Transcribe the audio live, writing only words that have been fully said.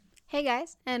Hey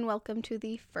guys, and welcome to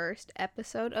the first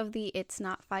episode of the It's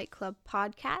Not Fight Club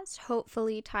podcast,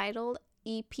 hopefully titled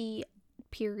EP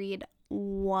period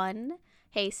 1,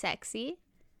 Hey Sexy.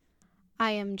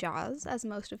 I am Jaws, as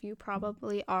most of you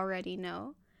probably already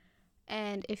know,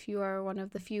 and if you are one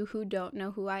of the few who don't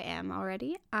know who I am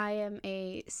already, I am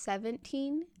a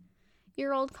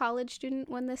 17-year-old college student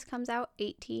when this comes out,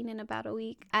 18 in about a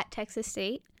week, at Texas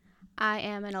State. I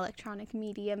am an electronic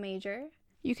media major.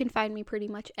 You can find me pretty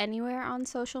much anywhere on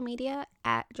social media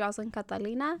at Jocelyn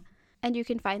Catalina, and you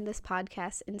can find this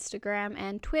podcast Instagram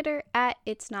and Twitter at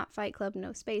It's Not Fight Club,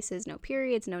 no spaces, no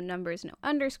periods, no numbers, no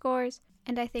underscores,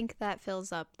 and I think that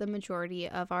fills up the majority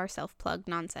of our self-plug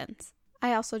nonsense.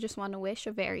 I also just want to wish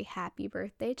a very happy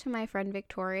birthday to my friend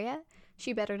Victoria.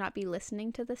 She better not be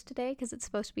listening to this today because it's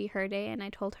supposed to be her day, and I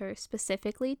told her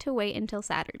specifically to wait until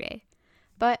Saturday.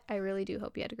 But I really do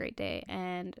hope you had a great day,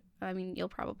 and you'll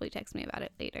probably text me about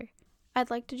it later. I'd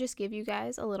like to just give you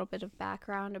guys a little bit of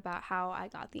background about how I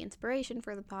got the inspiration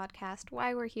for the podcast,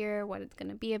 why we're here, what it's going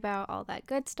to be about, all that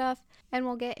good stuff, and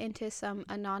we'll get into some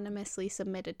anonymously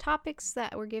submitted topics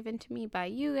that were given to me by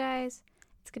you guys.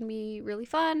 It's going to be really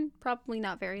fun, probably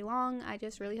not very long. I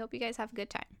just really hope you guys have a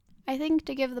good time. I think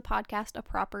to give the podcast a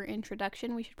proper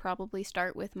introduction, we should probably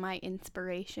start with my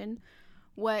inspiration.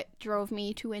 What drove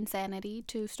me to insanity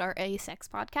to start a sex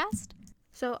podcast.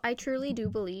 So I truly do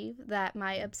believe that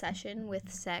my obsession with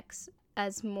sex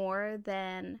as more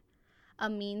than a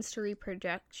means to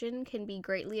reproduction can be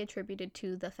greatly attributed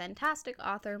to the fantastic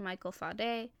author Michael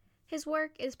Fadé. His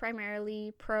work is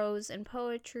primarily prose and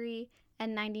poetry,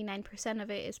 and 99%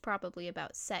 of it is probably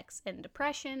about sex and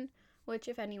depression, which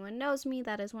if anyone knows me,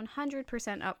 that is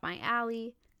 100% up my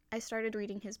alley. I started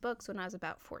reading his books when I was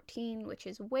about 14, which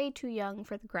is way too young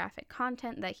for the graphic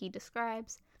content that he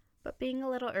describes, but being a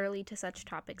little early to such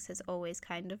topics has always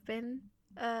kind of been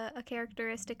a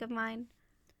characteristic of mine.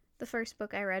 The first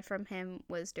book I read from him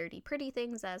was Dirty Pretty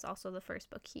Things, as also the first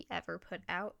book he ever put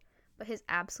out, but his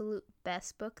absolute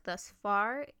best book thus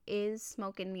far is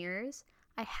Smoke and Mirrors.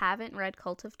 I haven't read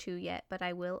Cult of Two yet, but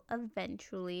I will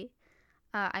eventually.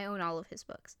 I own all of his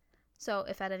books. So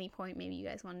if at any point maybe you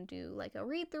guys want to do like a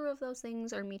read through of those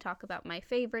things or me talk about my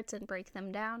favorites and break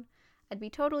them down, I'd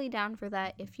be totally down for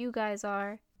that if you guys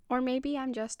are. Or maybe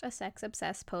I'm just a sex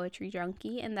obsessed poetry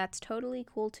junkie and that's totally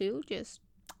cool too. Just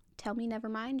tell me never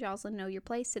mind, Jocelyn, know your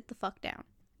place, sit the fuck down.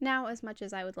 Now, as much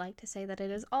as I would like to say that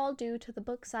it is all due to the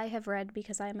books I have read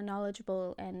because I am a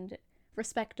knowledgeable and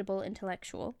respectable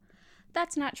intellectual,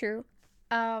 that's not true.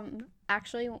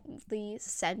 Actually, the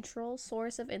central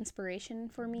source of inspiration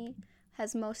for me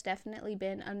has most definitely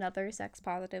been another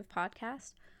sex-positive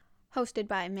podcast hosted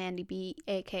by Mandy B,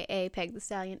 aka Peg the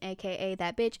Stallion, aka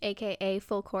That Bitch, aka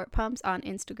Full Court Pumps on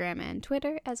Instagram and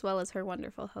Twitter, as well as her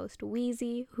wonderful host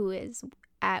Wheezy, who is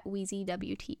at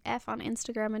WheezyWTF on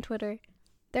Instagram and Twitter.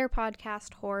 Their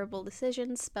podcast, Horrible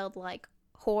Decisions, spelled like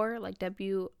whore, like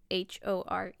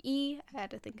WHORE. I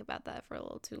had to think about that for a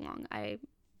little too long.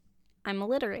 I'm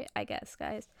illiterate, I guess,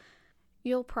 guys.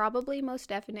 You'll probably most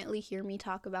definitely hear me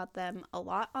talk about them a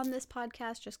lot on this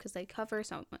podcast just because they cover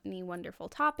so many wonderful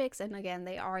topics, and again,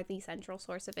 they are the central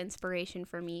source of inspiration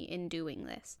for me in doing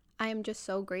this. I am just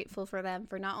so grateful for them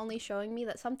for not only showing me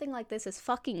that something like this is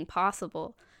fucking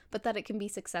possible, but that it can be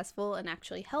successful and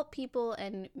actually help people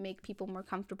and make people more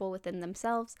comfortable within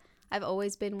themselves. I've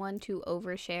always been one to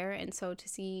overshare, and so to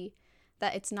see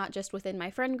that it's not just within my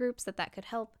friend groups that could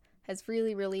help has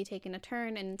really, really taken a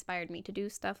turn and inspired me to do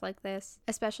stuff like this,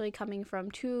 especially coming from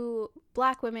two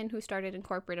Black women who started in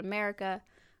corporate America.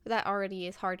 That already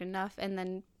is hard enough, and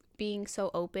then being so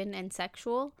open and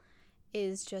sexual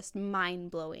is just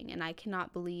mind-blowing, and I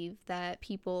cannot believe that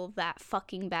people that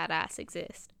fucking badass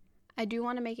exist. I do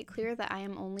want to make it clear that I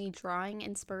am only drawing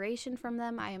inspiration from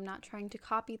them. I am not trying to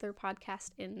copy their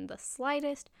podcast in the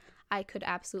slightest. I could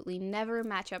absolutely never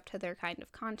match up to their kind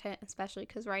of content, especially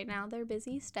because right now they're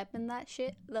busy stepping that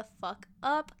shit the fuck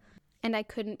up, and I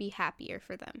couldn't be happier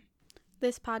for them.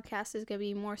 This podcast is going to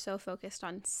be more so focused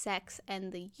on sex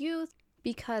and the youth,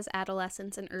 because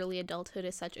adolescence and early adulthood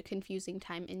is such a confusing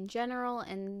time in general,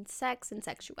 and sex and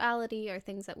sexuality are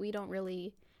things that we don't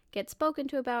really get spoken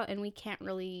to about, and we can't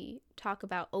really talk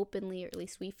about openly, or at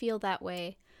least we feel that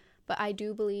way. But I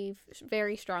do believe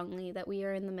very strongly that we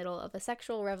are in the middle of a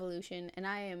sexual revolution, and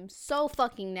I am so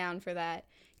fucking down for that.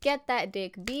 Get that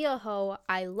dick, be a hoe,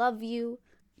 I love you.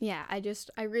 Yeah,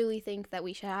 I really think that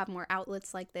we should have more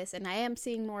outlets like this, and I am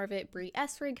seeing more of it. Brie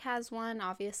Essrig has one,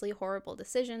 obviously Horrible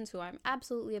Decisions, who I'm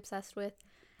absolutely obsessed with.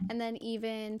 And then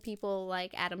even people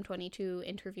like Adam22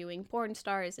 interviewing porn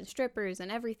stars and strippers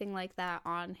and everything like that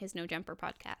on his No Jumper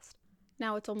podcast.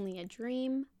 Now, it's only a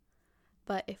dream,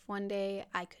 But if one day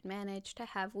I could manage to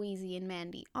have Wheezy and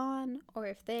Mandy on, or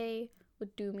if they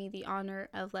would do me the honor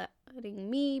of letting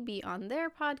me be on their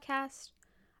podcast,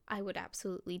 I would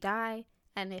absolutely die.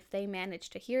 And if they manage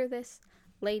to hear this,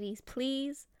 ladies,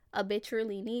 please, a bitch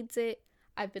really needs it.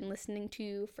 I've been listening to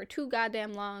you for too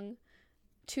goddamn long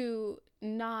to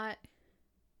not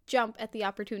jump at the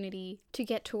opportunity to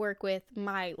get to work with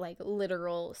my, like,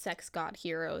 literal sex god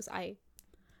heroes. I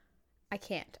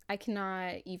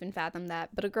cannot even fathom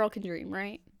that, but a girl can dream,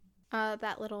 right?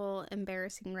 That little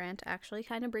embarrassing rant actually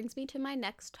kind of brings me to my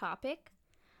next topic.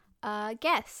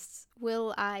 Guests.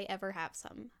 Will I ever have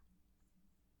some?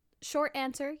 Short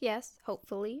answer, yes,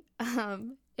 hopefully.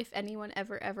 If anyone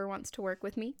ever wants to work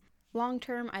with me. Long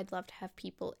term, I'd love to have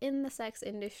people in the sex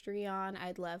industry on.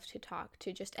 I'd love to talk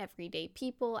to just everyday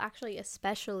people, actually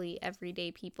especially everyday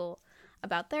people,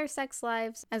 about their sex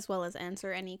lives, as well as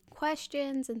answer any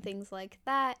questions and things like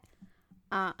that.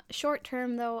 Short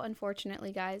term, though,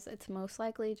 unfortunately, guys, it's most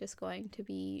likely just going to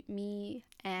be me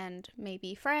and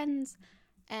maybe friends.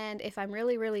 And if I'm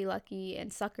really, really lucky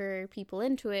and sucker people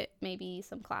into it, maybe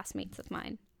some classmates of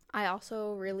mine. I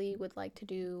also really would like to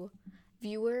do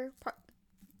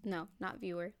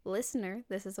listener,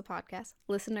 this is a podcast,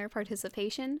 listener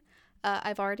participation.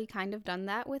 I've already kind of done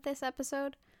that with this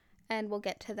episode, and we'll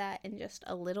get to that in just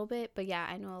a little bit. But yeah,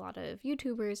 I know a lot of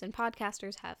YouTubers and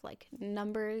podcasters have like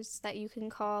numbers that you can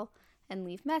call and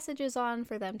leave messages on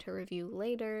for them to review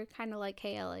later, kind of like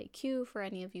KLAQ for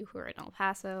any of you who are in El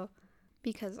Paso.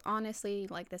 Because honestly,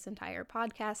 like, this entire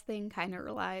podcast thing kind of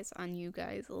relies on you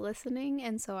guys listening,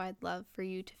 and so I'd love for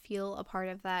you to feel a part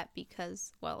of that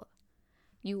because, well,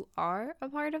 you are a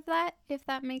part of that, if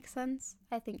that makes sense.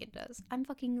 I think it does. I'm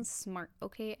fucking smart,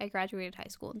 okay? I graduated high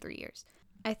school in 3 years.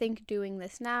 I think doing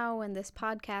this now when this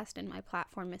podcast and my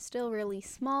platform is still really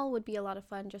small would be a lot of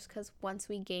fun, just because once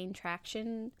we gain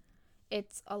traction,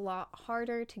 it's a lot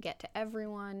harder to get to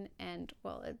everyone, and,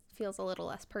 well, it feels a little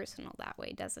less personal that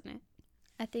way, doesn't it?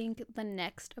 I think the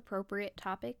next appropriate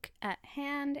topic at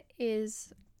hand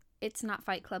is it's not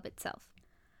Fight Club itself.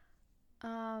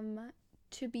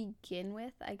 To begin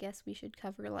with, I guess we should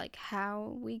cover, like,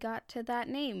 how we got to that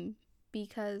name,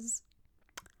 because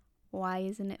why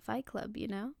isn't it Fight Club, you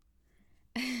know?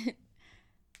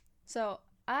 So,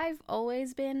 I've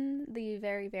always been the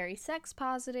very, very sex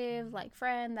positive, like,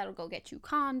 friend that'll go get you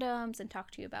condoms and talk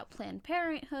to you about Planned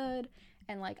Parenthood.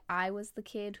 And, like, I was the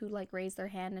kid who, like, raised their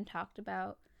hand and talked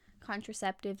about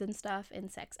contraceptives and stuff in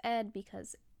sex ed,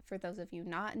 because for those of you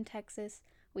not in Texas,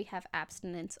 we have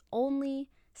abstinence-only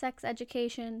sex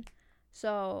education.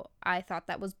 So I thought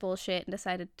that was bullshit and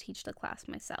decided to teach the class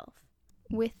myself.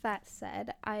 With that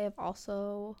said, I have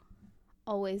also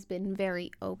always been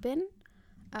very open.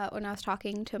 When I was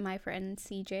talking to my friend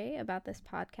CJ about this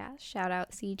podcast, shout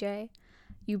out CJ,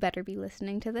 you better be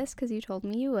listening to this because you told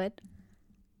me you would.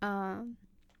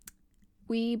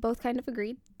 We both kind of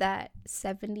agreed that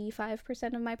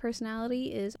 75% of my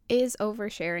personality is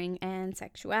oversharing and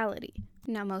sexuality.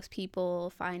 Now, most people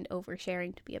find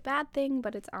oversharing to be a bad thing,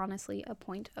 but it's honestly a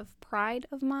point of pride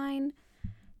of mine,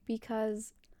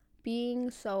 because being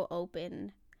so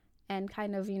open and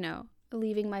kind of, you know,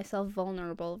 leaving myself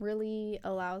vulnerable really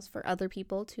allows for other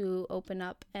people to open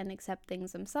up and accept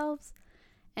things themselves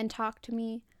and talk to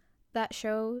me. That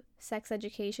show, Sex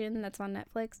Education, that's on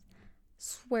Netflix,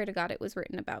 swear to God it was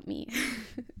written about me.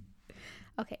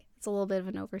 Okay, it's a little bit of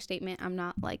an overstatement. I'm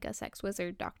not like a sex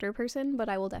wizard doctor person, but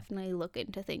I will definitely look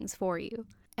into things for you.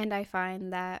 And I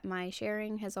find that my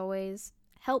sharing has always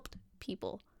helped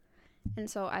people. And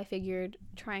so I figured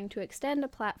trying to extend a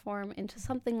platform into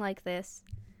something like this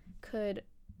could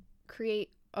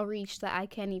create a reach that I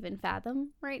can't even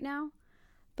fathom right now,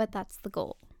 but that's the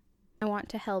goal. I want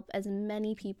to help as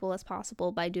many people as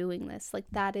possible by doing this. Like,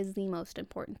 that is the most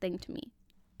important thing to me.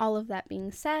 All of that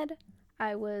being said,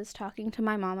 I was talking to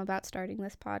my mom about starting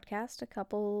this podcast a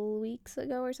couple weeks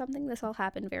ago or something. This all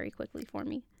happened very quickly for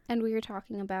me. And we were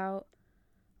talking about,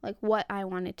 like, what I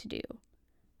wanted to do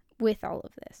with all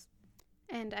of this.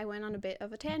 And I went on a bit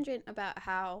of a tangent about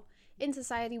how in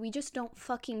society we just don't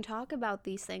fucking talk about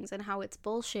these things and how it's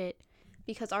bullshit,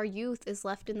 because our youth is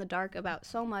left in the dark about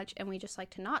so much, and we just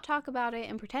like to not talk about it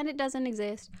and pretend it doesn't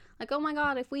exist. Like, oh my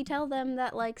god, if we tell them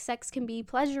that, like, sex can be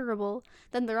pleasurable,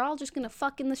 then they're all just gonna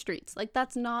fuck in the streets. Like,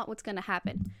 that's not what's gonna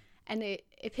happen. And it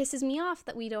pisses me off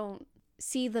that we don't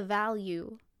see the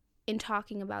value in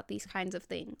talking about these kinds of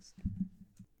things.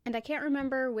 And I can't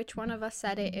remember which one of us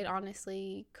said it. It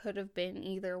honestly could have been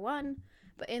either one.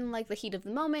 But in, like, the heat of the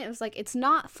moment, it was like, it's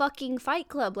not fucking Fight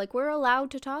Club. Like, we're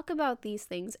allowed to talk about these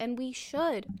things, and we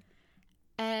should.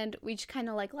 And we just kind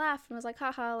of, like, laughed and was like,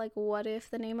 haha, like, what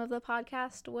if the name of the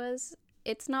podcast was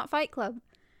it's not Fight Club.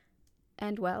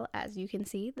 And well, as you can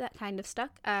see, that kind of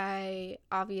stuck. I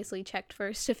obviously checked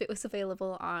first if it was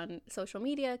available on social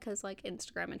media, because like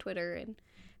Instagram and Twitter and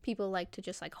people like to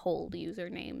just like hold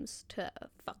usernames to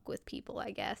fuck with people, I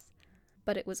guess.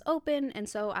 But it was open, and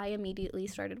so I immediately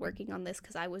started working on this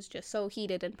because I was just so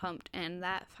heated and pumped, and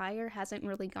that fire hasn't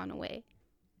really gone away.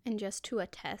 And just to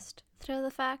attest to the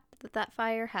fact that that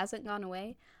fire hasn't gone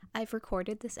away, I've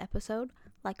recorded this episode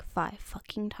like 5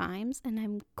 fucking times, and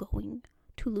I'm going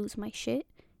to lose my shit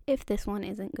if this one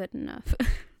isn't good enough.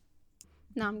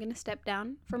 Now I'm gonna step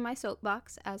down from my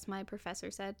soapbox, as my professor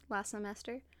said last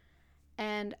semester,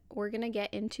 and we're gonna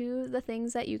get into the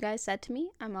things that you guys said to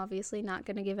me. I'm obviously not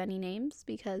gonna give any names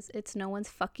because it's no one's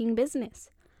fucking business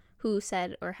who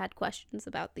said or had questions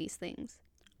about these things.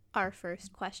 Our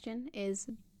first question is,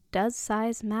 does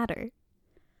size matter?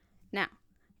 Now,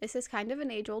 this is kind of an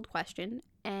age-old question,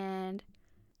 and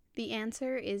the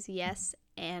answer is yes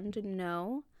and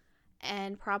no,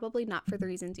 and probably not for the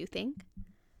reasons you think.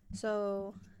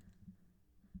 So,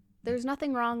 there's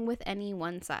nothing wrong with any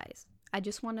one size. I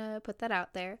just want to put that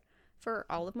out there for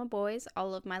all of my boys,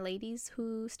 all of my ladies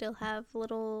who still have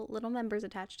little members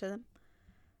attached to them.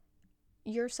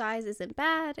 Your size isn't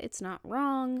bad, it's not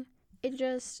wrong, it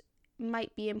just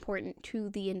might be important to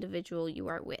the individual you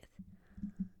are with.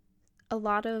 A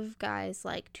lot of guys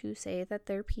like to say that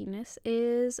their penis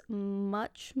is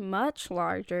much, much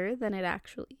larger than it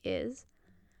actually is.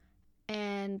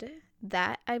 And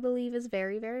that, I believe, is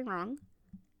very, very wrong.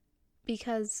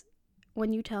 Because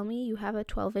when you tell me you have a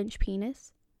 12-inch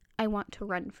penis, I want to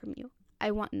run from you.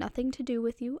 I want nothing to do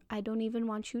with you. I don't even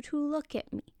want you to look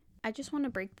at me. I just want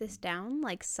to break this down,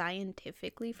 like,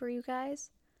 scientifically for you guys.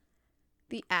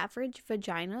 The average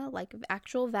vagina, like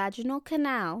actual vaginal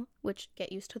canal, which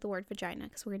get used to the word vagina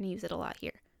because we're going to use it a lot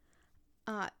here,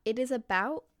 it is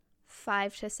about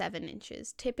 5 to 7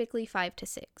 inches, typically 5 to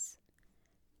 6.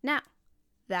 Now,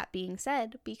 that being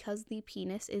said, because the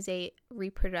penis is a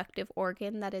reproductive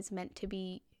organ that is meant to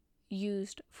be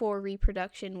used for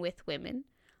reproduction with women,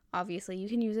 obviously you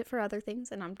can use it for other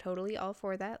things, and I'm totally all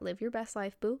for that. Live your best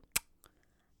life, boo.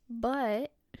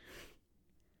 But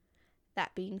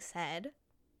that being said,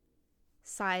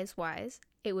 size-wise,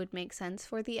 it would make sense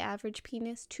for the average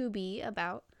penis to be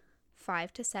about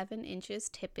 5 to 7 inches,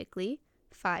 typically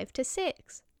 5 to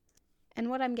 6. And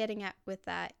what I'm getting at with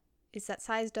that is that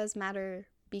size does matter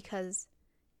because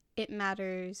it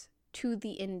matters to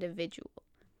the individual.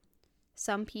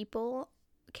 Some people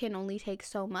can only take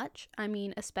so much. I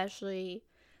mean, especially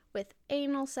with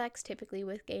anal sex, typically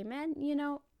with gay men, you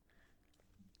know,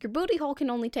 your booty hole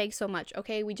can only take so much,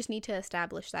 okay? We just need to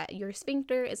establish that. Your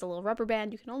sphincter is a little rubber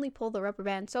band. You can only pull the rubber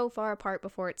band so far apart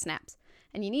before it snaps.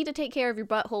 And you need to take care of your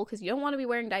butthole because you don't want to be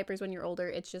wearing diapers when you're older.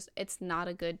 It's not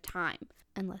a good time.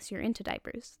 Unless you're into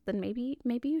diapers. Then maybe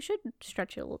you should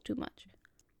stretch it a little too much.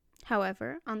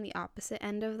 However, on the opposite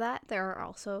end of that, there are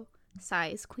also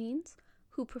size queens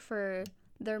who prefer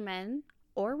their men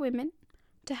or women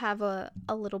to have a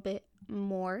little bit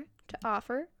more to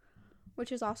offer,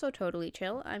 which is also totally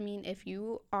chill. I mean, if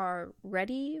you are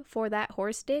ready for that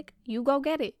horse dick, you go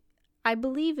get it. I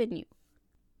believe in you.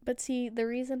 But see, the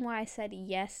reason why I said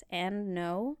yes and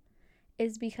no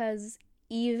is because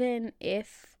even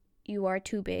if you are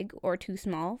too big or too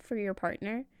small for your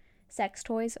partner, sex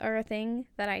toys are a thing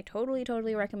that I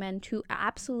totally recommend to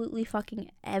absolutely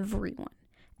fucking everyone.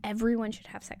 Everyone should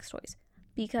have sex toys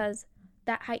because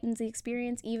that heightens the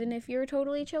experience even if you're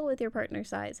totally chill with your partner's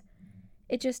size.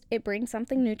 It brings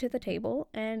something new to the table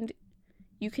and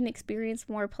you can experience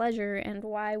more pleasure, and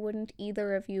why wouldn't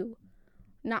either of you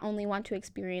not only want to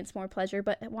experience more pleasure,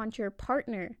 but want your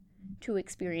partner to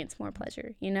experience more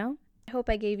pleasure, you know? I hope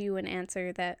I gave you an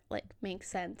answer that, like, makes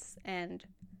sense and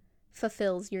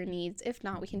fulfills your needs. If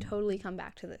not, we can totally come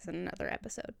back to this in another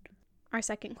episode. Our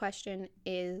second question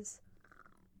is,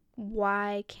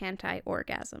 why can't I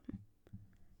orgasm?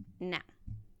 Now,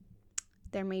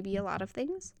 there may be a lot of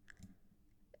things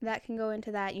that can go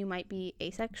into that. You might be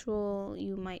asexual,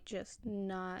 you might just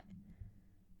not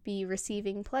be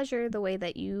receiving pleasure the way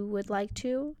that you would like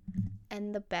to,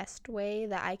 and the best way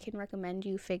that I can recommend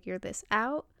you figure this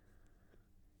out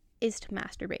is to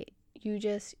masturbate. You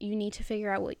need to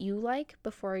figure out what you like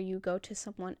before you go to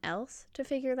someone else to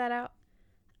figure that out.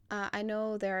 I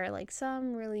know there are like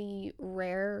some really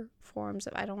rare forms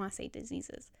of, I don't want to say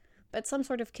diseases, but some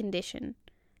sort of condition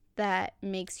that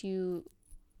makes you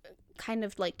kind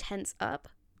of like tense up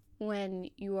when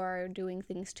you are doing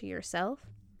things to yourself.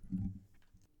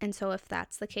 And so if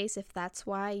that's the case, if that's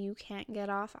why you can't get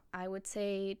off, I would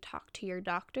say talk to your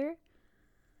doctor.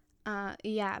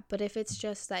 Yeah, but if it's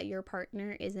just that your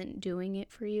partner isn't doing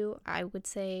it for you, I would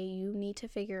say you need to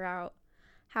figure out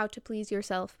how to please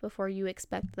yourself before you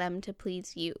expect them to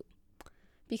please you.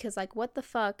 Because, like, what the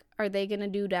fuck are they gonna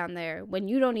do down there when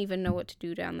you don't even know what to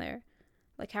do down there?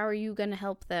 Like, how are you gonna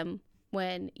help them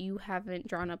when you haven't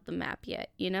drawn up the map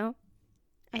yet, you know?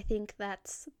 I think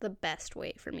that's the best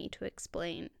way for me to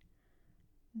explain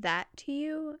that to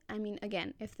you. I mean,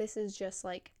 again, if this is just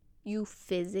like you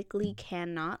physically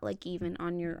cannot, like even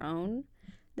on your own,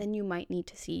 then you might need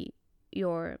to see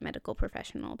your medical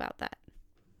professional about that.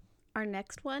 Our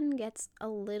next one gets a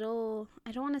little,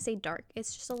 I don't want to say dark,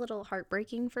 it's just a little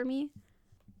heartbreaking for me.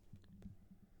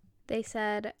 They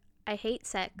said, I hate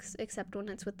sex except when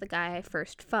it's with the guy I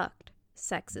first fucked.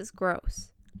 Sex is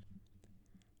gross.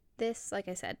 This, like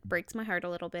I said, breaks my heart a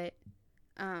little bit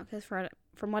because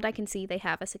from what I can see, they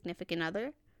have a significant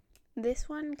other. This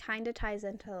one kind of ties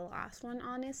into the last one,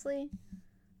 honestly.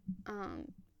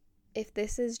 If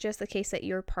this is just the case that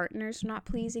your partner's not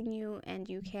pleasing you and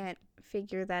you can't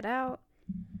figure that out,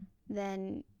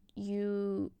 then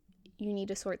you need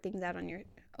to sort things out on your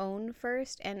own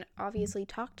first and obviously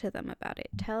talk to them about it.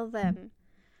 Tell them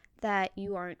that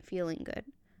you aren't feeling good.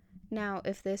 Now,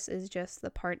 if this is just the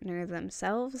partner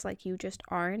themselves, like you just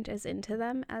aren't as into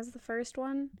them as the first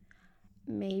one,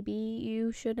 maybe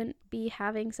you shouldn't be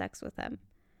having sex with them.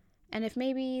 And if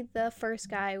maybe the first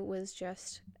guy was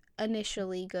just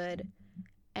initially good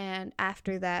and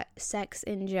after that sex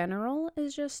in general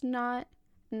is just not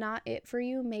it for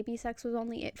you, maybe sex was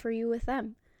only it for you with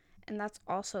them. And that's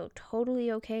also totally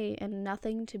okay and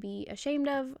nothing to be ashamed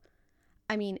of.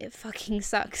 I mean, it fucking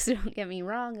sucks, don't get me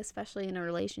wrong, especially in a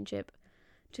relationship,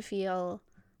 to feel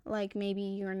like maybe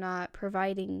you're not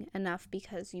providing enough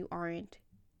because you aren't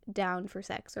down for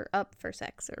sex or up for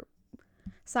sex or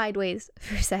sideways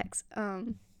for sex.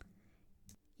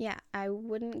 Yeah, I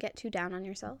wouldn't get too down on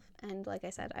yourself. And like I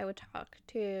said, I would talk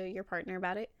to your partner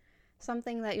about it.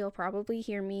 Something that you'll probably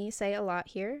hear me say a lot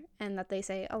here and that they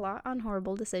say a lot on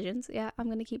Horrible Decisions. Yeah, I'm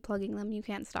going to keep plugging them. You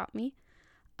can't stop me.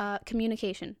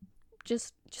 Communication.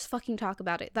 Just fucking talk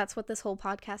about it. That's what this whole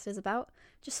podcast is about.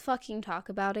 Just fucking talk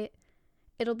about it.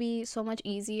 It'll be so much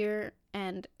easier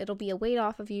and it'll be a weight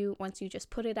off of you once you just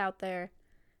put it out there.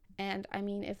 And I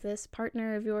mean, if this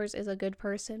partner of yours is a good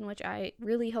person, which I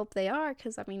really hope they are,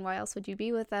 because I mean, why else would you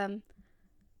be with them?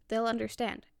 They'll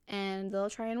understand and they'll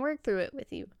try and work through it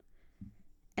with you.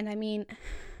 And I mean,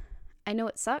 I know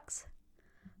it sucks,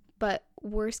 but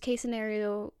worst case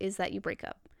scenario is that you break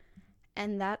up.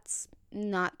 And that's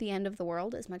not the end of the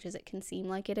world as much as it can seem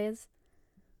like it is,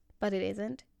 but it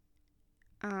isn't.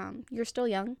 You're still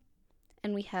young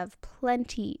and we have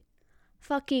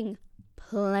fucking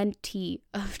plenty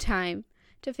of time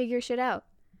to figure shit out.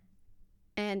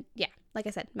 And yeah, like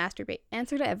I said, masturbate.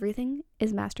 Answer to everything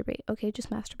is masturbate. Okay, just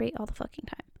masturbate all the fucking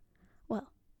time. Well,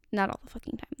 not all the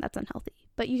fucking time. That's unhealthy,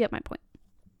 but you get my point.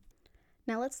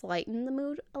 Now let's lighten the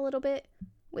mood a little bit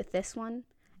with this one.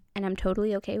 And I'm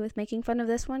totally okay with making fun of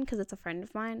this one because it's a friend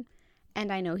of mine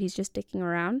and I know he's just dicking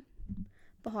around.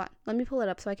 But hold on, let me pull it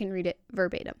up so I can read it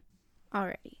verbatim.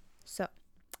 Alrighty, so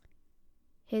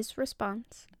his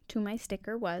response to my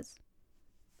sticker was,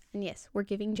 and yes, we're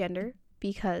giving gender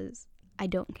because I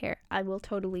don't care. I will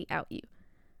totally out you.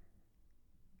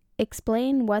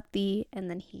 Explain what the, and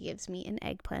then he gives me an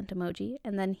eggplant emoji,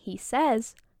 and then he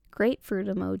says grapefruit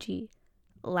emoji,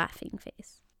 laughing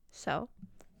face. So,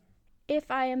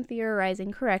 if I am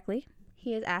theorizing correctly,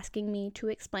 he is asking me to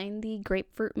explain the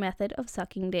grapefruit method of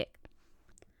sucking dick.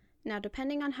 Now,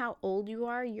 depending on how old you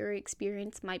are, your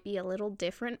experience might be a little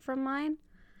different from mine,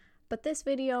 but this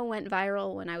video went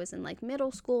viral when I was in like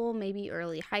middle school, maybe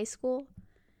early high school,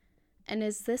 and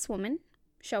is this woman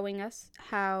showing us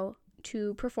how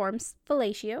to perform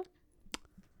fellatio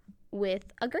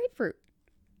with a grapefruit.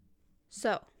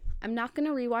 So, I'm not going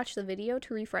to rewatch the video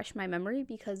to refresh my memory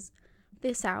because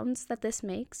the sounds that this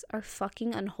makes are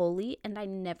fucking unholy and I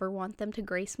never want them to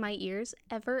grace my ears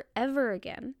ever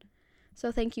again.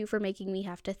 So thank you for making me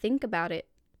have to think about it.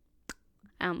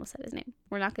 I almost said his name.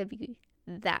 We're not going to be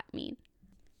that mean.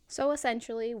 So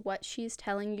essentially what she's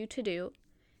telling you to do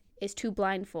is to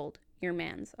blindfold your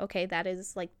mans. Okay, that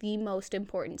is like the most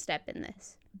important step in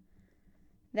this.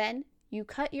 Then you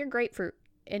cut your grapefruit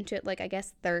into like I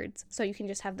guess thirds so you can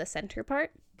just have the center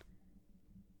part.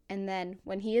 And then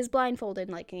when he is blindfolded,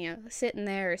 like, you know, sitting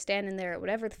there or standing there or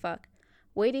whatever the fuck,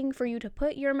 waiting for you to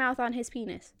put your mouth on his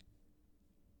penis,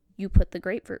 you put the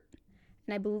grapefruit.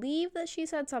 And I believe that she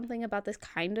said something about this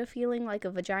kind of feeling like a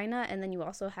vagina, and then you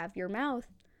also have your mouth.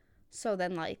 So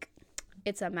then, like,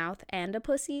 it's a mouth and a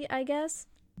pussy, I guess.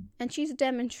 And she's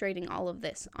demonstrating all of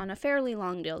this on a fairly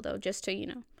long dildo, just to, you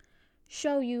know,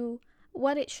 show you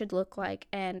what it should look like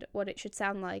and what it should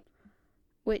sound like,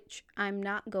 which I'm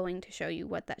not going to show you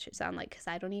what that should sound like because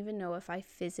I don't even know if I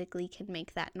physically can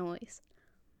make that noise.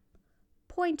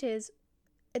 Point is,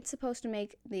 it's supposed to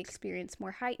make the experience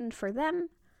more heightened for them.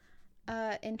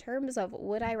 In terms of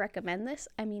would I recommend this?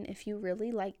 I mean, if you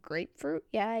really like grapefruit,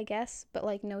 yeah, I guess, but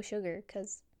like no sugar,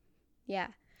 because yeah.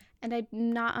 And I'm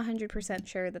not 100%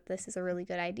 sure that this is a really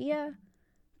good idea,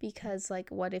 because like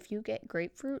what if you get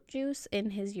grapefruit juice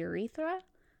in his urethra?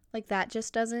 Like that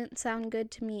just doesn't sound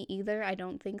good to me either. I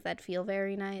don't think that'd feel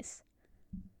very nice.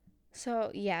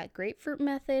 So yeah, grapefruit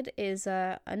method is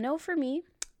a no for me.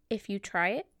 If you try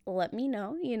it, let me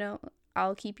know.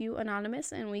 I'll keep you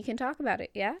anonymous and we can talk about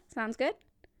it. Yeah? Sounds good?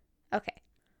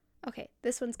 Okay,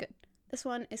 this one's good. This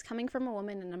one is coming from a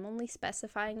woman, and I'm only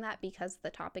specifying that because of the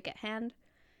topic at hand.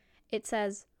 It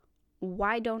says,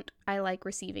 why don't I like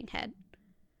receiving head?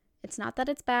 It's not that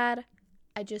it's bad.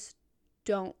 I just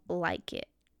don't like it.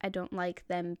 I don't like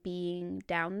them being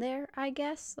down there, I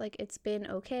guess. Like, it's been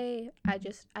okay.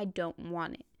 I don't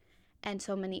want it. And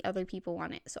so many other people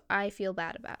want it. So I feel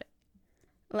bad about it.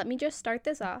 Let me just start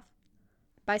this off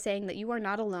by saying that you are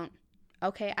not alone.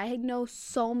 Okay? I know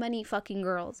so many fucking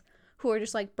girls who are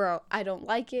just like, bro, I don't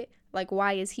like it. Like,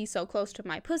 why is he so close to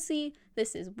my pussy?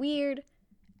 This is weird.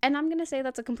 And I'm going to say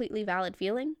that's a completely valid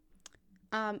feeling.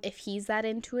 If he's that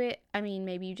into it, I mean,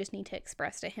 maybe you just need to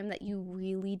express to him that you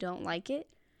really don't like it.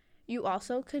 You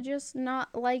also could just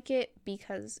not like it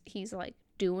because he's, like,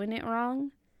 doing it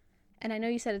wrong. And I know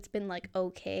you said it's been, like,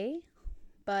 okay,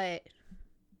 but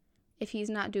if he's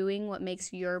not doing what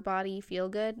makes your body feel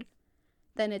good,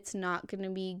 then it's not going to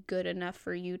be good enough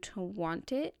for you to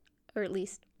want it. Or at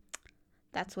least,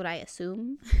 that's what I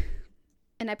assume.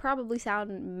 And I probably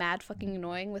sound mad fucking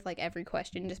annoying with, like, every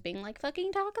question just being like,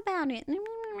 fucking talk about it.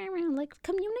 Like,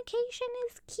 communication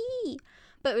is key.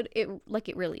 But it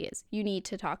really is. You need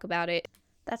to talk about it.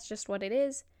 That's just what it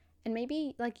is. And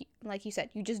maybe, like you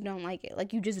said, you just don't like it.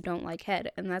 Like, you just don't like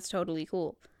head. And that's totally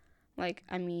cool. Like,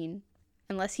 I mean,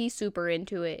 unless he's super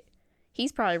into it,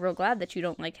 he's probably real glad that you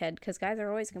don't like head. Because guys are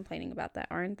always complaining about that,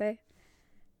 aren't they?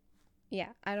 Yeah,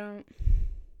 I don't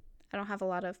have a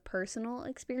lot of personal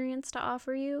experience to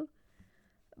offer you,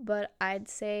 but I'd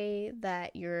say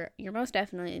that you're most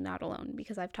definitely not alone,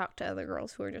 because I've talked to other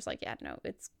girls who are just like, yeah, no,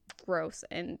 it's gross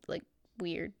and like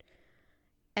weird,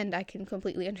 and I can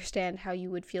completely understand how you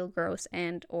would feel gross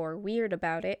and or weird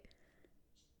about it.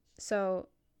 So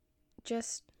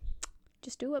just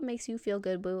do what makes you feel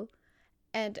good, boo.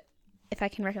 And if I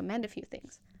can recommend a few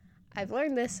things, I've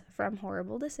learned this from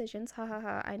Horrible Decisions. Ha ha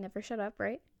ha, I never shut up,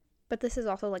 right? But this is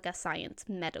also like a science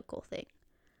medical thing.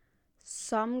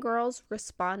 Some girls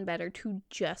respond better to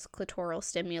just clitoral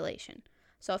stimulation.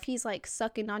 So if he's like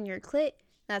sucking on your clit,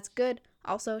 that's good.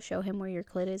 Also, show him where your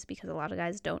clit is, because a lot of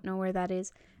guys don't know where that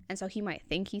is. And so he might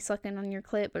think he's sucking on your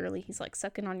clit, but really he's like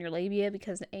sucking on your labia,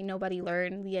 because ain't nobody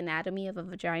learned the anatomy of a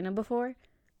vagina before.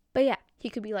 But yeah, he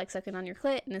could be like sucking on your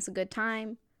clit and it's a good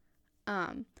time.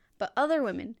 But other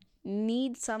women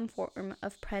need some form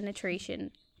of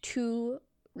penetration to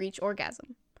reach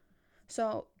orgasm.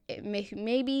 So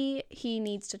maybe he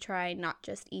needs to try not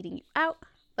just eating you out,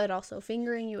 but also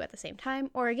fingering you at the same time.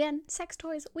 Or again, sex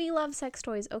toys. We love sex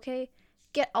toys, okay?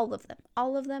 Get all of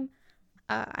them.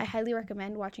 I highly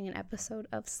recommend watching an episode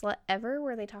of Slut Ever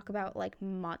where they talk about like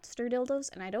monster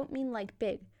dildos. And I don't mean like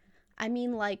big. I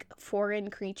mean like foreign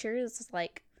creatures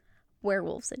like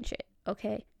werewolves and shit,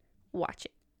 okay? Watch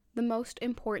it. The most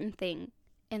important thing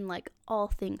in like all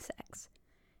things sex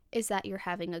is that you're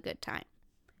having a good time.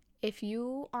 If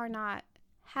you are not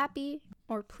happy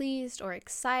or pleased or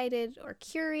excited or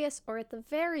curious or at the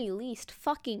very least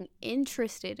fucking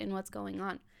interested in what's going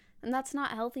on, then that's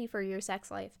not healthy for your sex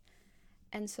life.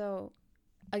 And so,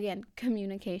 again,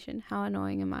 communication. How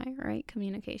annoying am I, right?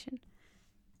 Communication.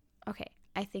 Okay,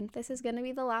 I think this is going to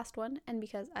be the last one, and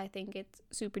because I think it's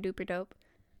super duper dope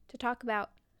to talk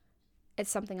about,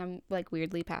 it's something I'm like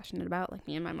weirdly passionate about. Like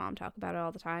me and my mom talk about it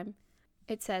all the time.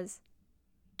 It says,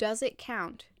 does it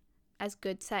count as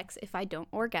good sex if I don't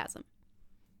orgasm?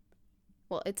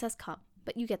 Well, it says come,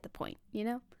 but you get the point, you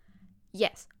know?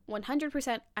 Yes,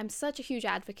 100%. I'm such a huge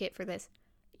advocate for this.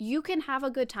 You can have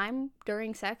a good time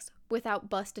during sex without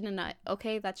busting a nut,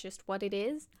 okay? That's just what it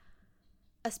is.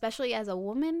 Especially as a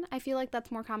woman, I feel like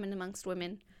that's more common amongst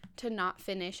women to not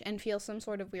finish and feel some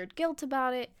sort of weird guilt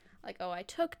about it. Like, oh, I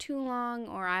took too long,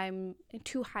 or I'm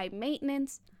too high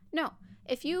maintenance. No,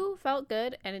 if you felt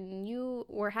good and you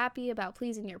were happy about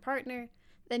pleasing your partner,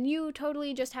 then you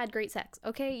totally just had great sex,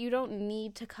 okay? You don't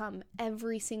need to come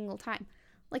every single time.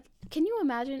 Like, can you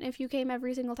imagine if you came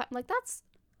every single time? Like, that's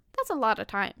a lot of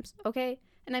times, okay?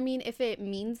 And I mean, if it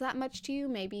means that much to you,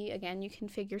 maybe, again, you can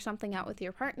figure something out with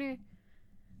your partner.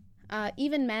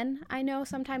 Even men, I know,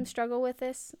 sometimes struggle with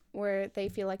this, where they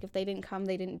feel like if they didn't come,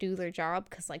 they didn't do their job,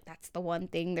 because, like, that's the one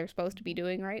thing they're supposed to be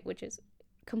doing, right? Which is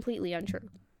completely untrue.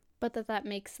 But that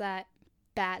makes that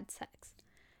bad sex.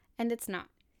 And it's not.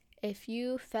 If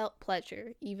you felt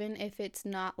pleasure, even if it's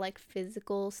not like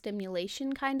physical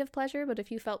stimulation kind of pleasure, but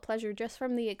if you felt pleasure just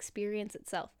from the experience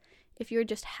itself, if you're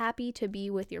just happy to be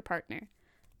with your partner,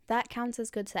 that counts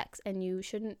as good sex, and you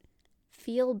shouldn't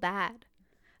feel bad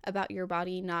about your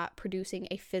body not producing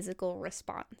a physical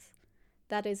response.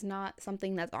 That is not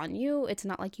something that's on you. It's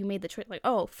not like you made the choice, like,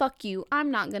 oh, fuck you, I'm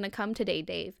not gonna come today,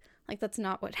 Dave. Like, that's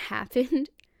not what happened.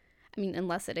 I mean,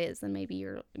 unless it is, then maybe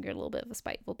you're a little bit of a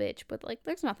spiteful bitch, but, like,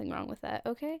 there's nothing wrong with that,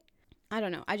 okay? I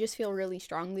don't know. I just feel really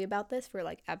strongly about this for,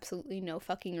 like, absolutely no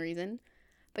fucking reason.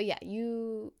 But yeah,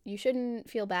 you shouldn't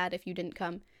feel bad if you didn't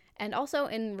come. And also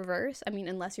in reverse, I mean,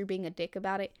 unless you're being a dick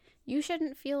about it, you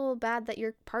shouldn't feel bad that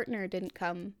your partner didn't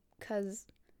come, because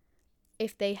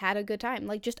if they had a good time,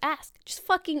 like, just ask. Just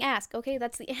fucking ask, okay?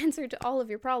 That's the answer to all of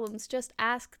your problems. Just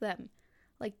ask them.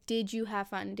 Like, did you have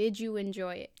fun? Did you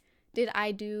enjoy it? Did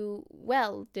I do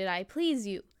well? Did I please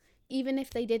you? Even if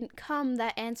they didn't come,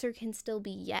 that answer can still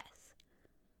be yes.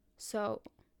 So,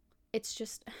 it's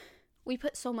just, we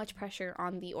put so much pressure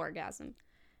on the orgasm.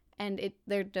 And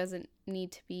there doesn't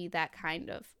need to be that kind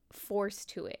of force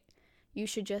to it. You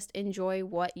should just enjoy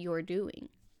what you're doing.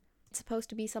 It's supposed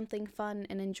to be something fun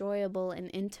and enjoyable and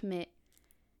intimate.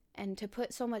 And to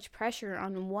put so much pressure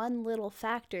on one little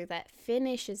factor that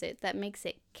finishes it, that makes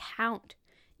it count.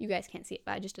 You guys can't see it,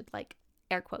 but I just did, like,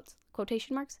 air quotes.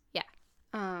 Quotation marks? Yeah.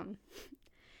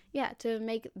 Yeah, to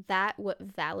make that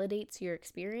what validates your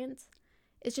experience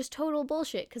is just total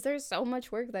bullshit, because there's so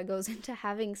much work that goes into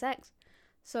having sex.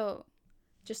 So,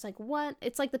 just like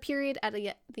it's like the period at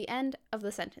the end of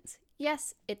the sentence.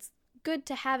 Yes, it's good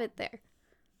to have it there,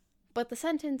 but the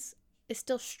sentence is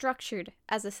still structured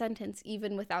as a sentence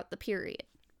even without the period.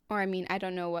 Or, I mean, I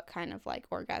don't know what kind of, like,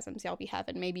 orgasms y'all be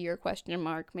having. Maybe you're a question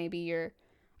mark, maybe you're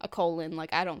a colon,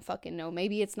 like, I don't fucking know.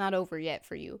 Maybe it's not over yet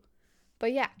for you.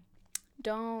 But yeah,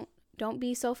 don't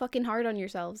be so fucking hard on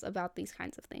yourselves about these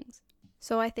kinds of things.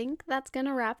 So I think that's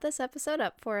gonna wrap this episode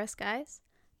up for us, guys.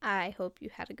 I hope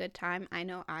you had a good time. I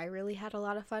know I really had a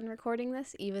lot of fun recording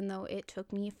this, even though it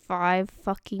took me 5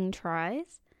 fucking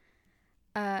tries.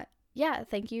 Yeah,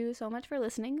 thank you so much for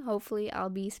listening. Hopefully I'll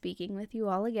be speaking with you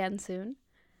all again soon.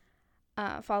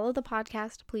 Follow the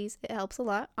podcast, please. It helps a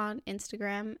lot, on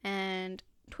Instagram and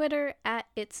Twitter at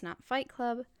It's Not Fight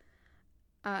Club.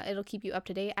 It'll keep you up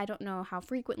to date. I don't know how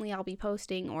frequently I'll be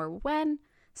posting or when,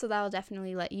 so that'll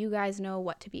definitely let you guys know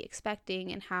what to be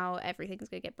expecting and how everything's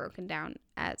going to get broken down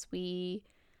as we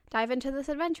dive into this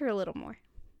adventure a little more.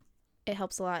 It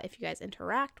helps a lot if you guys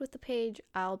interact with the page.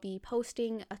 I'll be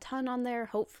posting a ton on there,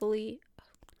 hopefully.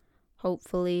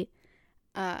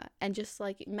 And just,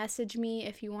 like, message me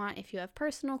if you want, if you have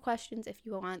personal questions, if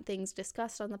you want things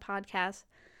discussed on the podcast.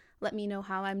 Let me know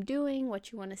how I'm doing,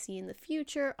 what you want to see in the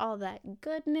future, all that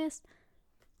goodness.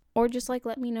 Or just, like,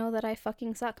 let me know that I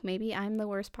fucking suck. Maybe I'm the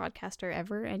worst podcaster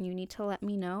ever, and you need to let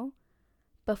me know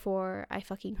before I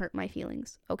fucking hurt my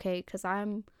feelings, okay? Because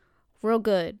I'm real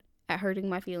good at hurting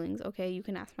my feelings, okay? You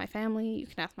can ask my family, you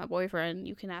can ask my boyfriend,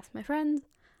 you can ask my friends.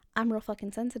 I'm real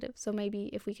fucking sensitive, so maybe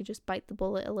if we could just bite the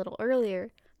bullet a little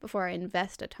earlier before I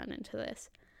invest a ton into this,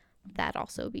 that'd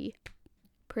also be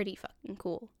pretty fucking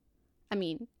cool. I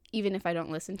mean, even if I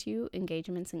don't listen to you,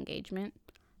 engagement's engagement.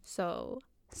 So,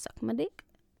 suck my dick.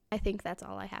 I think that's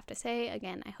all I have to say.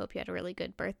 Again, I hope you had a really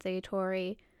good birthday,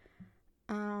 Tori.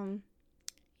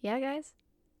 Yeah, guys.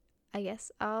 I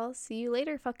guess I'll see you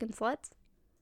later, fucking sluts.